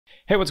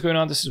Hey, what's going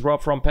on? This is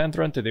Rob from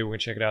Panter, and today we're going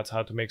to check out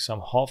how to make some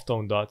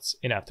halftone dots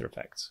in After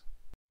Effects.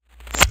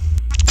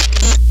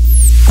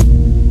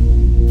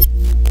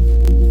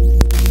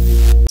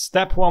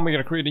 Step 1, we're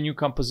going to create a new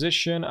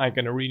composition. I'm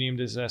going to rename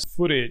this as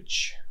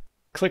footage.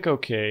 Click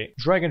OK.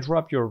 Drag and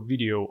drop your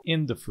video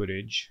in the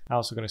footage. I'm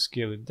also going to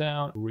scale it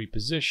down,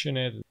 reposition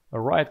it.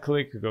 Right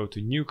click, go to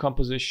new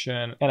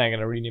composition, and I'm going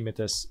to rename it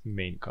as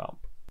main comp.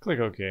 Click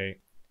OK.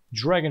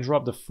 Drag and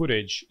drop the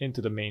footage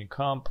into the main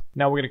comp.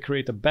 Now we're going to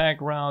create a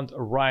background.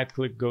 Right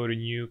click, go to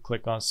new,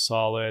 click on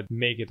solid,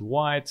 make it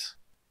white.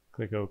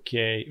 Click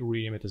OK,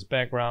 rename it as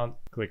background.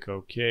 Click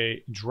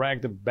OK,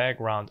 drag the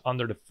background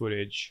under the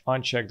footage.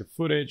 Uncheck the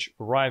footage,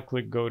 right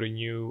click, go to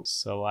new,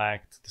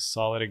 select the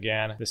solid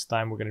again. This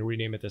time we're going to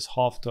rename it as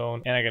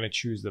halftone, and I'm going to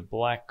choose the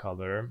black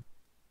color.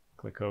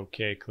 Click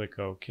OK, click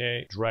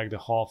OK, drag the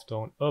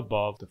halftone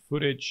above the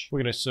footage.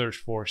 We're going to search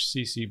for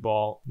CC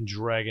ball,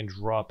 drag and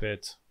drop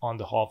it on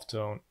the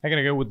halftone. I'm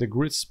going to go with the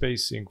grid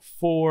spacing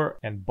 4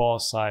 and ball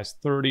size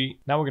 30.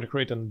 Now we're going to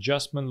create an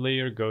adjustment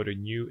layer, go to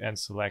new and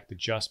select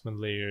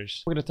adjustment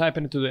layers. We're going to type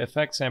into the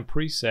effects and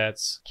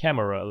presets,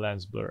 camera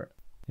lens blur,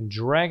 and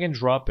drag and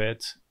drop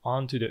it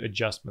onto the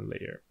adjustment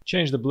layer.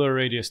 Change the blur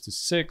radius to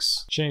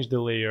 6, change the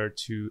layer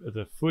to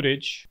the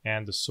footage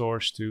and the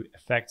source to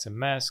effects and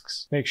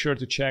masks. Make sure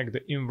to check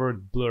the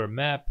invert blur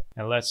map,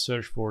 and let's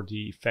search for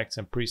the effects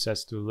and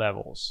presets to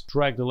levels.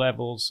 Drag the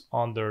levels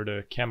under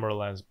the camera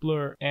lens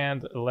blur,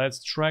 and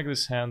let's drag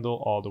this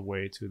handle all the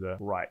way to the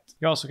right.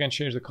 You also can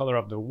change the color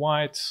of the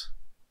white.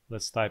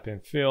 Let's type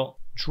in fill.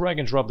 Drag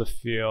and drop the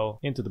fill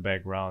into the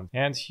background,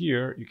 and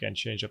here you can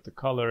change up the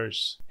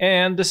colors.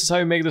 And this is how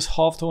you make this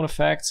halftone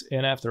effect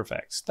in After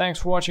Effects. Thanks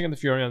for watching, and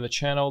if you're new on the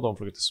channel, don't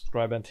forget to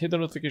subscribe and hit the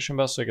notification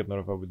bell so you get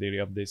notified with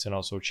daily updates, and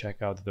also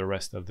check out the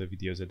rest of the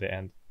videos at the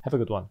end. Have a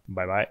good one.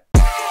 Bye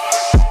bye.